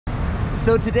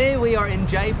So today we are in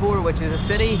Jaipur, which is a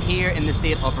city here in the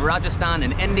state of Rajasthan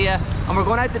in India, and we're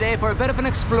going out today for a bit of an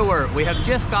explore. We have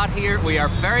just got here. We are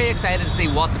very excited to see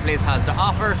what the place has to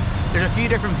offer. There's a few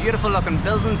different beautiful looking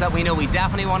buildings that we know we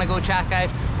definitely want to go check out.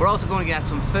 We're also going to get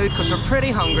some food because we're pretty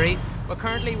hungry, but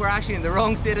currently we're actually in the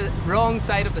wrong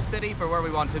side of the city for where we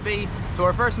want to be. So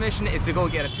our first mission is to go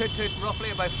get a tuk-tuk,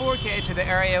 roughly about 4k to the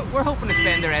area we're hoping to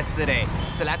spend the rest of the day.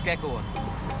 So let's get going.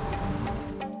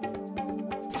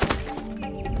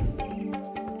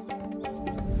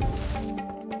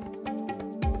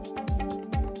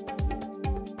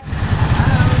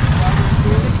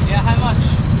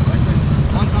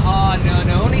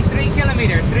 No, only 3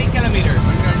 kilometers, 3 kilometers.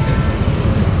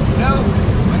 100. No.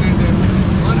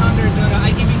 100. 100, no,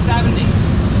 I give you 70.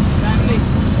 70.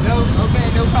 No, okay,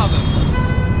 no problem.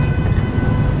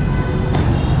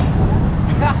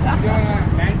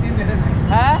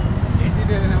 Huh?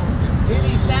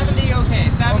 70, okay,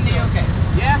 70, okay.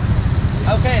 Yeah?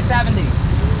 Okay, 70.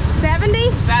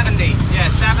 70? 70, yeah,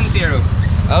 70.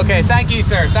 Okay, thank you,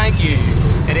 sir, thank you.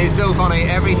 It is so funny,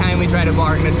 every time we try to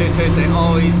bargain a tuk-tuk, they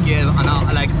always give an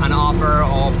offer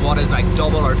of what is like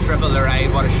double or triple the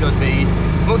ride, what it should be.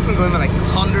 Most of them go in with like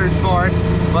hundreds for it,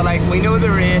 but like we know the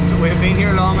rate, we've been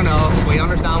here long enough, we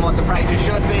understand what the prices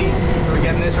should be, so we're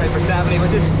getting this right for 70,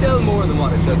 which is still more than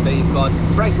what it should be, but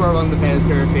the price we're willing to pay as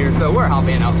tourists here, so we're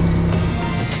happy enough.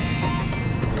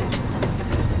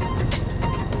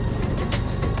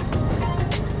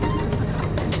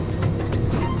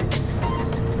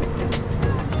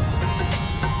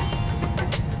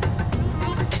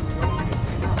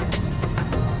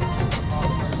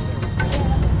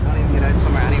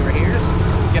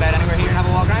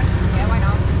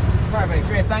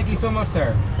 Thank you so much,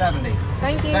 sir. 70.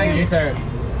 Thank you. Thank you, sir.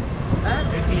 Huh?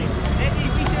 80. 80,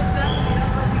 we said 70,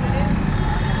 that's why we get in.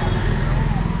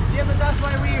 Yeah, but that's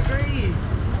why we agree.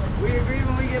 We agree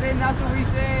when we get in, that's what we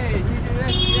say. You do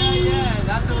this, yeah,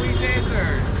 that's what we say,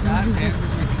 sir.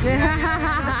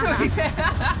 That's what we say.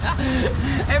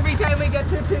 Every time we get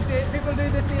to people do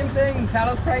the same thing. Tell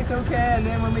us price okay, and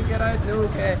then when we get out, no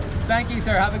okay. Thank you,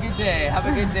 sir. Have a good day. Have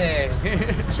a good day.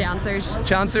 Chancers.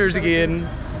 Chancers again.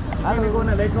 Are we going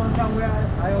to later on somewhere?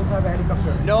 I also have a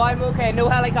helicopter. No, I'm okay. No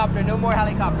helicopter. No more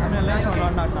helicopter. Not now.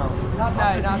 Not now. Not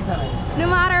now. No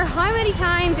matter how many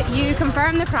times you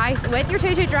confirm the price with your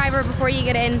tuk-tuk driver before you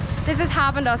get in, this has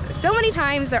happened to us so many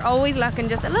times. They're always looking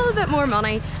just a little bit more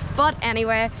money. But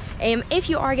anyway, if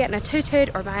you are getting a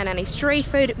tuk-tuk or buying any street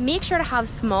food, make sure to have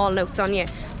small notes on you,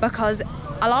 because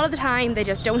a lot of the time they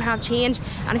just don't have change,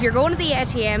 and if you're going to the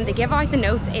ATM they give out the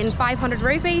notes in 500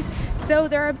 rupees, so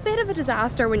they're a bit of a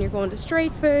disaster when you're going to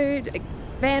street food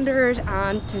vendors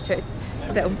and tuk-tuks.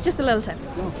 So just a little tip.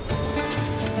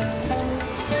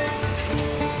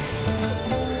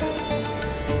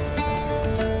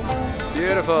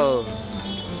 Beautiful.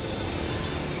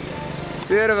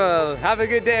 Beautiful. Have a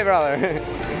good day, brother.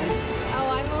 Oh,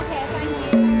 I'm okay,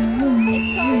 thank you.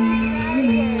 It's so very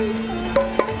good.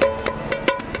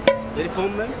 Very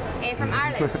from man? From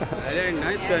Ireland. Ireland,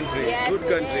 nice country, yes, good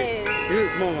country. Is. This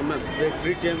is small one, man. They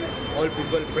treat them, all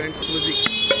people, friends, music.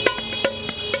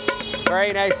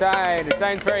 Very nice sign. It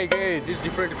sounds very good. This is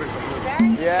different song.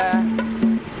 Very good. Yeah.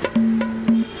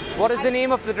 What is the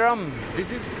name of the drum?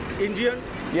 This is Indian.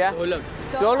 Yeah. Dholak.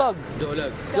 Dolog.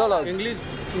 Dholak. Dolog. English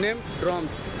name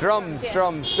drums. Drums. Yes.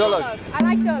 Drums. Dolog. I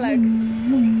like Dolog.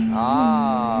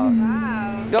 Ah.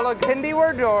 Wow. Dolog Hindi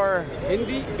word or?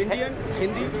 Hindi, Indian,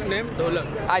 Hindi name Dholak.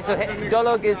 So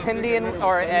Dolog is Indian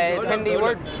or is Hindi Dholak.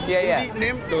 word? Yeah. Hindi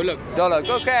name Dholak. Dolog.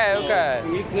 Okay.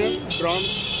 English name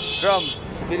drums. Drum.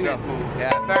 Very nice, man.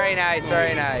 Yeah. Very nice.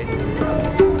 Very nice.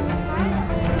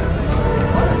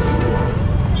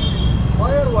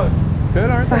 Fireworks. Good,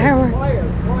 aren't they? Fireworks. Fire.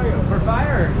 For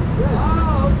fire. Yes.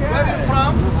 Oh, okay. Where are you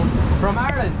from? From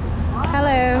Ireland.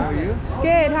 Hello. How are you?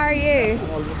 Good, how are you?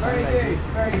 Very good.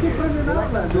 Very good. Different in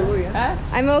Ireland. Huh?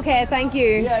 I'm okay, thank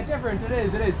you. Yeah, different. It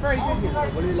is. It is. Very good.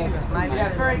 What do you like?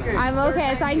 Yeah, very good. I'm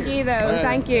okay, thank you though, Yeah.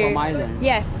 thank you. From Ireland.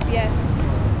 Yes, yes.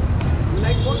 You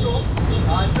like photo?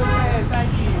 It's okay,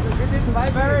 thank you. This is my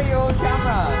very old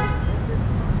camera.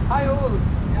 How old?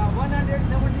 Yeah,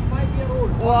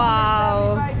 175-year-old.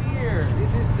 Wow. 75 years.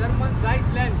 This is German size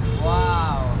lens.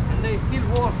 Wow. And they still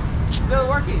work. Still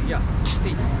working? Yeah.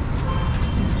 See.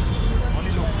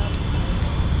 Only look.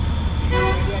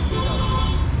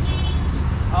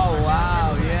 Oh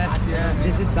wow, yes.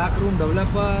 This is darkroom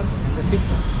developer and the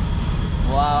fixer.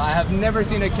 Wow, I have never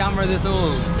seen a camera this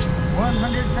old.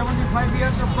 175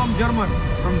 years from German.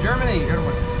 From Germany?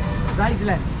 German. Size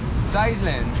lens. Size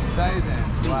lens.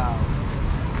 Wow.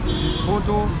 This is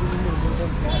photo.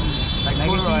 Like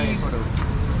Negative. photo.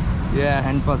 Yeah.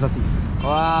 And positive.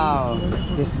 Wow.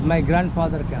 This is my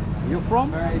grandfather camera. You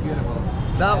from? Very beautiful.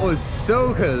 That was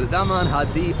so cool. That man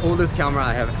had the oldest camera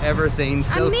I have ever seen.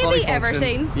 Still And maybe fully ever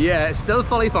functioning. seen. Yeah, it's still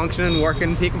fully functioning,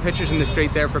 working, taking pictures in the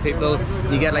street there for people.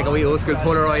 You get like a wee old school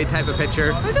Polaroid type of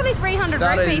picture. It was only 300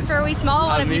 That rupees is for a wee small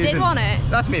one if you did amazing. want it.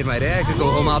 That's made my day. I could go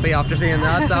home happy after seeing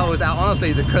that. That was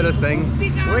honestly the coolest thing.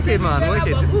 Wicked, man,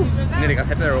 wicked. Ooh, nearly got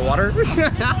hit there with water.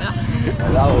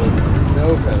 That was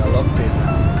so cool. I love seeing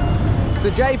that. So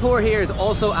Jaipur here is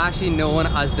also actually known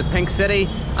as the Pink City,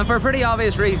 and for a pretty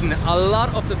obvious reason. A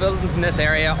lot of the buildings in this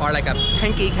area are like a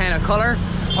pinky kind of colour,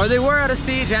 or they were at a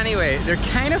stage anyway. They're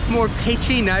kind of more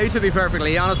peachy now, to be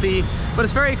perfectly honest, but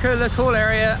it's very cool. This whole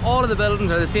area, all of the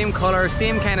buildings are the same colour,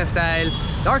 same kind of style.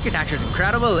 The architecture is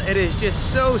incredible. It is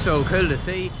just so cool to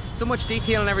see. So much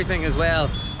detail and everything as well,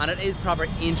 and it is proper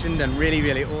ancient and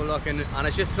really old looking, and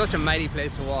it's just such a mighty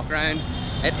place to walk around.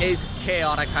 It is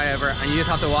chaotic, however, and you just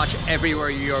have to watch everywhere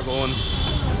you are going.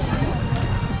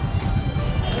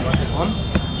 On?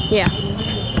 Yeah.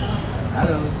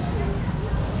 Hello.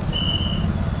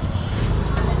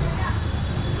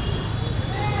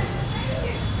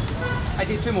 I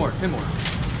did two more.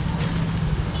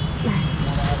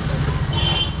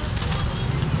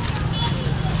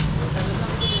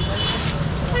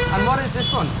 And what is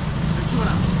this one?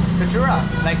 Kachura,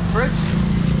 like fruit?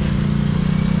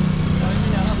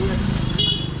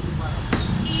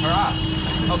 Hurrah.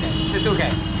 Okay, it's okay.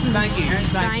 Thank you.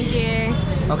 Thank you.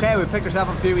 Okay, we picked ourselves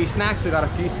up a few wee snacks. We got a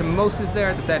few samosas there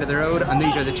at the side of the road, and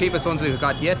these are the cheapest ones we've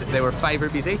got yet. They were 5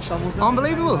 rupees each.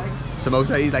 Unbelievable.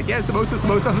 Samosa, he's like, yeah, samosa.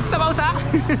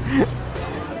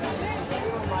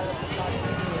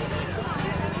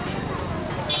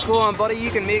 Go on, buddy,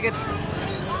 you can make it.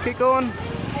 Keep going.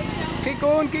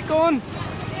 Go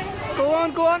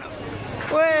on.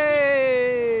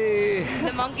 Way!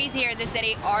 The monkeys here in the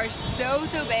city are so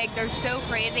big, they're so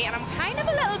crazy, and I'm kind of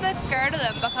a little bit scared of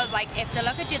them because, like, if they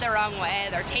look at you the wrong way,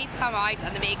 their teeth come out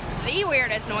and they make the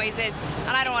weirdest noises,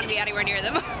 and I don't want to be anywhere near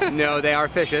them. No, they are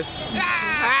vicious.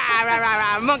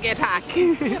 Monkey attack!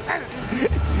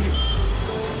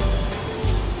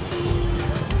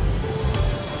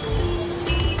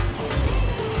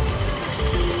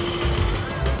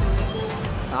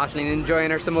 Aisling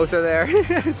enjoying her samosa there.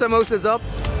 Samosa's up.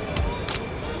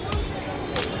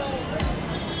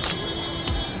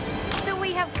 So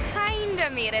we have kinda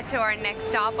made it to our next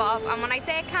stop off, and when I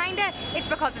say kinda, it's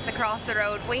because it's across the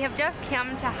road. We have just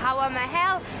come to Hawa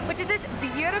Mahal, which is this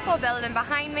beautiful building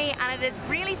behind me, and it is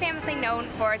really famously known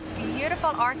for its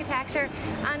beautiful architecture,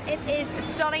 and it is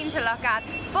stunning to look at.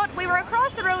 But we were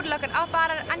across the road looking up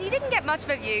at it, and you didn't get much of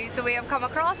a view, so we have come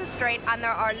across the street, and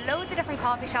there are loads of different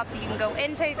coffee shops that you can go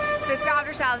into. So we've grabbed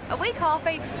ourselves a wee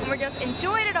coffee, and we're just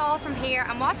enjoying it all from here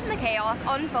and watching the chaos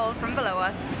unfold from below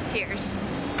us. Cheers.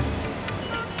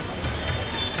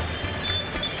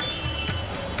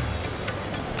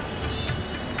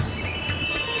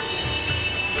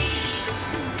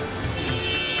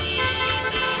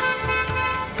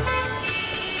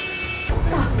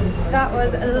 That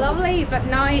was lovely, but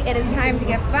now it is time to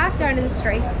get back down to the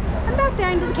streets and back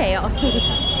down to the chaos.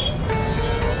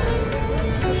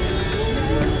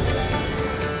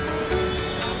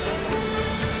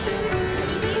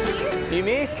 You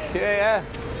make? Yeah.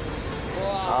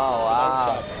 Oh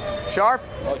wow. Sharp?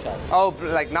 Oh,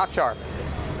 like not sharp.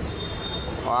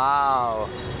 Wow.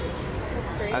 That's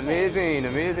crazy.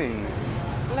 Amazing.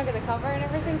 Look at the cover and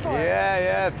everything for it.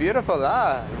 Yeah, beautiful.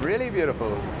 Really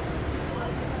beautiful.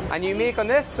 And you make on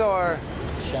this, or?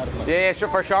 Yeah,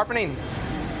 for sharpening.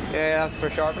 Yeah, that's for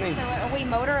sharpening. So a wee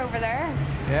motor over there.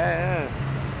 Yeah.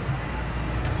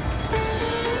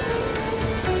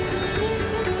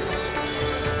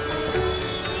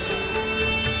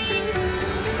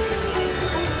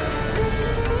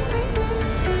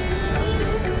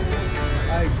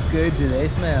 How good do they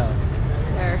smell?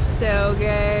 They're so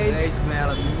good. They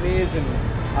smell amazing.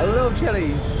 I love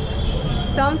chilies.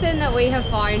 Something that we have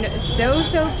found so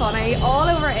funny all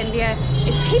over India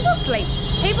is people sleep.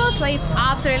 People sleep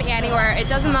absolutely anywhere. It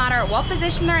doesn't matter what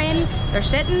position they're in. They're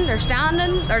sitting, they're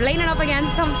standing, they're leaning up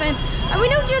against something. And we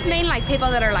don't just mean like people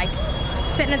that are like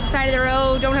sitting at the side of the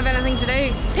road, don't have anything to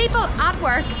do. People at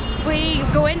work, we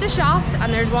go into shops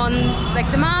and there's ones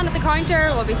like the man at the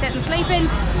counter will be sitting sleeping.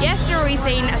 Yesterday we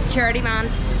seen a security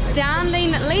man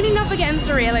standing, leaning up against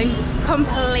a railing,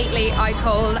 completely out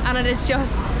cold, and it is just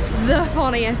the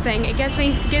funniest thing. It gives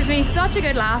me such a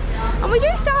good laugh, and we do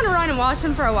stand around and watch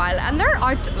them for a while, and they're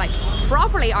out, like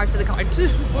properly out for the count. So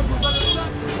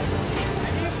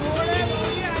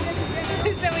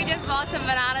we just bought some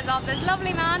bananas off this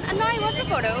lovely man, and now he wants a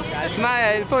photo.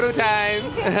 Smile, photo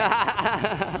time.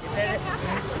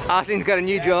 Ashleen's got a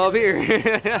new job here.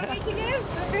 What do you do?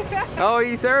 Oh, are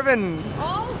you serving?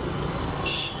 All?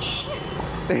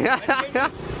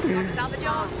 Got myself a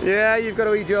job. Yeah, you've got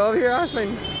a wee job here,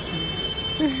 Ashleen.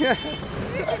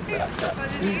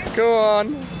 What is you? Go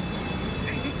on.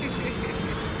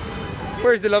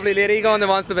 Where's the lovely lady going that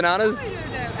wants the bananas? I don't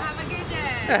know. Have a good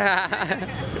day.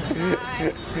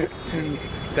 Bye.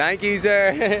 Thank you,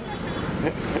 sir.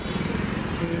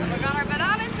 We got our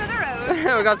bananas for the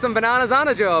road. We got some bananas on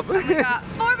a job. We got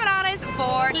 4 bananas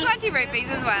for 20 rupees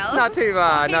as well. Not too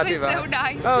bad, He not was too bad. so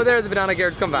nice. Oh, there's the banana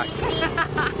gears, come back.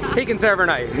 He can serve her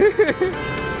now.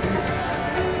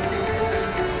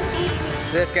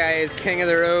 This guy is king of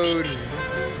the road,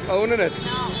 owning it.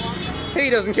 Not one. He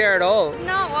doesn't care at all.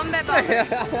 Not one bit bothered.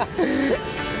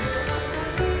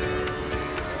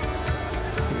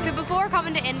 So before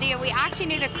coming to India, we actually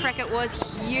knew that cricket was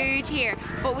huge here,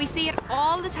 but we see it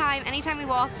all the time. Anytime we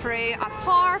walk through a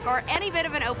park or any bit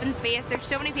of an open space, there's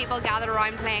so many people gathered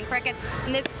around playing cricket.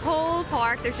 And this whole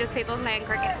park, there's just people playing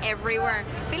cricket everywhere.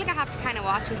 I feel like I have to kind of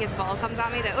watch in case the ball comes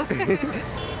at me though.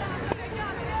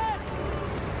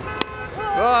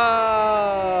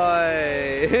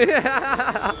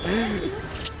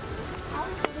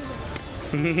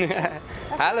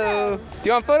 Hello. Do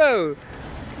you want a photo?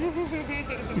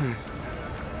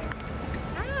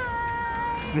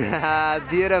 Hi.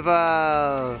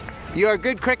 Beautiful. You're a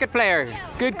good cricket player.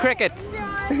 Good cricket.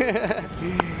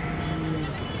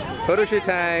 Photo shoot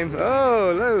time.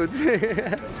 Oh, loads.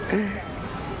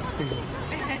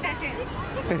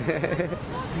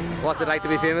 What's it like to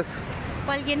be famous?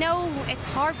 Well, you know, it's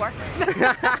hard work.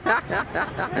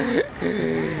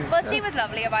 Well, she was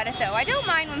lovely about it though. I don't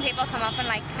mind when people come up and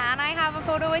like, can I have a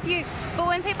photo with you? But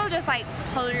when people just like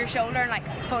pull your shoulder and like,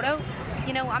 photo,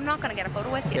 you know, I'm not going to get a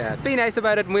photo with you. Yeah, be nice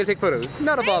about it and we'll take photos.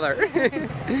 Not a bother.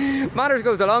 Manners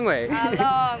goes a long way. A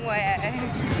long way.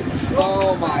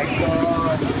 Oh my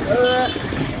god.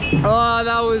 Oh,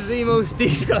 that was the most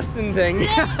disgusting thing.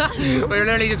 We were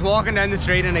literally just walking down the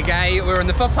street and a guy, we were in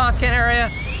the footpath kind of area,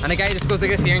 and a guy just goes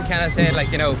like this here and kind of said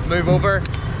like, you know, move over.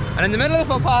 And in the middle of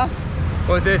the footpath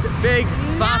was this big,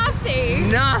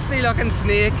 nasty looking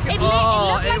snake. It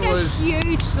looked like a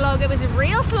huge slug. It was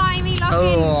real slimy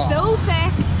looking, so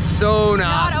thick. So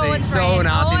nasty, Not Owen's so friend.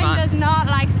 nasty, Owen man. does not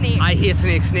like snakes. I hate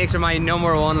snakes. Snakes are my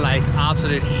number one, like,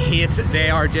 absolute hate. They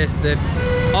are just they're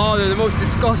the most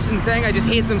disgusting thing. I just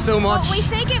hate them so much. But we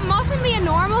think it mustn't be a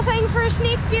normal thing for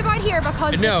snakes to be about here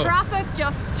because the traffic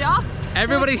just stopped.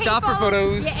 Everybody stopped for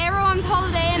photos. Yeah, everyone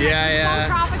pulled in. Full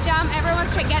traffic jam.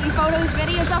 Everyone's getting photos,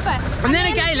 videos of it. And then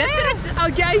a guy lifted it. A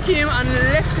guy came and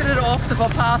lifted it off the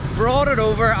footpath, brought it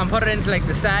over and put it into like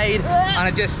the side, and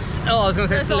it just, I was gonna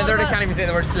say slithered. I can't even say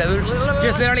the word slithered.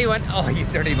 Just literally went, oh you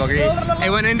dirty bugger. It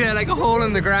went into like a hole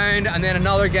in the ground, and then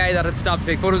another guy that had stopped to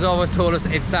take photos of us told us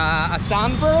it's a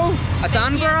sandburrow? A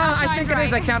sandburrow, I think it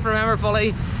is. I can't remember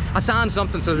fully. A sand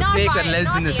something, so it's a snake that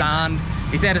lives in the sand.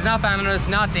 He said it's not venomous,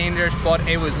 not dangerous, but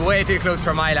it was way too close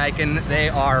for my liking. They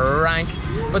are rank.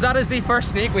 But that is the first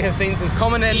snake we have seen since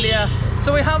coming to India.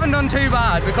 So we haven't done too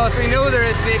bad because we know there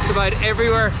is snakes about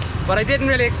everywhere. But I didn't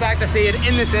really expect to see it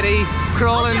in the city,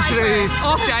 crawling through,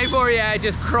 off Jaipur, yeah,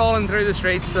 just crawling through the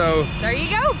streets. So there you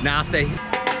go. Nasty.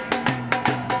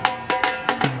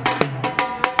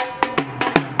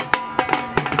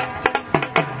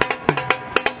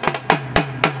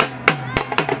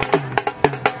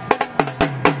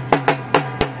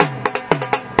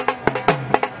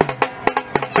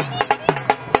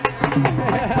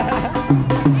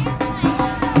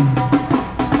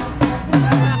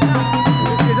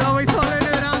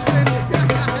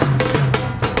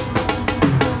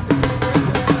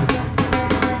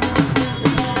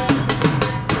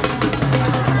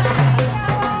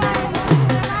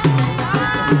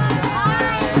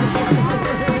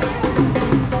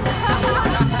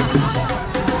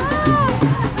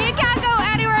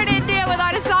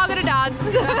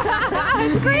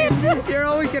 You're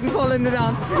always getting pulled in the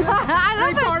dance. I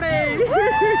love it. Party!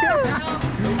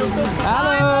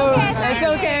 Hello! It's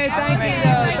okay, thank you.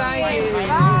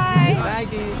 Bye.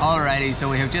 Thank you. Alrighty, so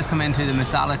we have just come into the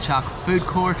Masala Chowk food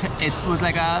court. It was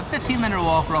like a 15-minute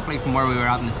walk roughly from where we were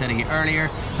out in the city earlier.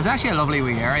 It's actually a lovely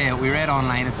wee area. We read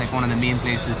online it's like one of the main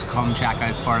places to come check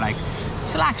out for like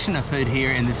selection of food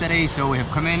here in the city. So we have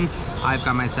come in. I've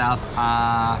got myself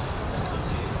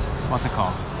what's it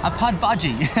called? A pad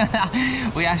bhaji.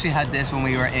 We actually had this when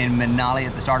we were in Manali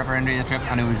at the start of our India trip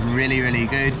and it was really, really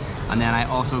good. And then I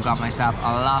also got myself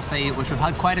a lassi, which we've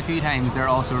had quite a few times. They're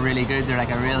also really good. They're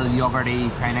like a real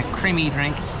yogurty, kind of creamy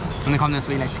drink. And they come this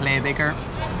way like clay beaker.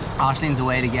 Ashleen's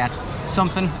away to get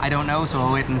something, I don't know, so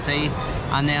we'll wait and see.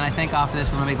 And then I think after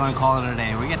this we're maybe going to call it a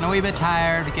day. We're getting a wee bit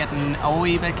tired, getting a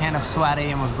wee bit kind of sweaty,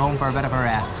 and we're going for a bit of a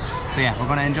rest. So yeah, we're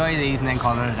going to enjoy these and then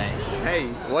call it a day. Hey,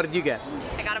 what did you get?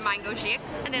 I got a mango shake,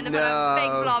 and then they put a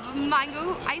big blob of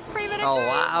mango ice cream in it. Oh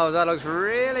wow, that looks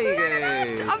really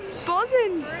good. I'm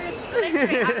buzzing.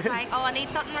 Literally, I was like, oh, I need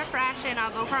something refreshing,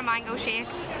 I'll go for a mango shake.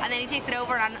 And then he takes it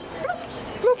over and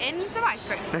bloop, bloop, in some ice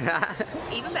cream.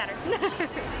 Even better.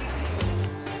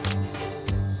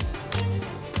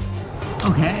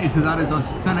 Okay, so that is us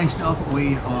finished up.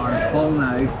 We are full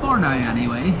now, for now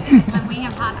anyway. And we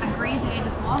have had a great day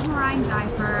just walking around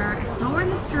Jaipur, exploring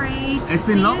the streets. It's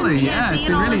been lovely, yeah, it's seeing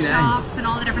been all really the nice. shops and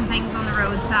all the different things on the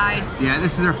roadside. Yeah,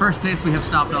 this is our first place we have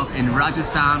stopped up in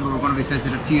Rajasthan, but we're going to be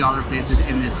visiting a few other places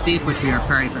in this state, which we are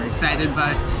very, very excited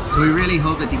about. So we really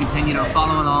hope that you continue to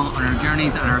follow along on our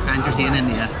journeys and our adventures here in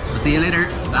India. We'll see you later.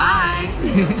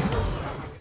 Bye.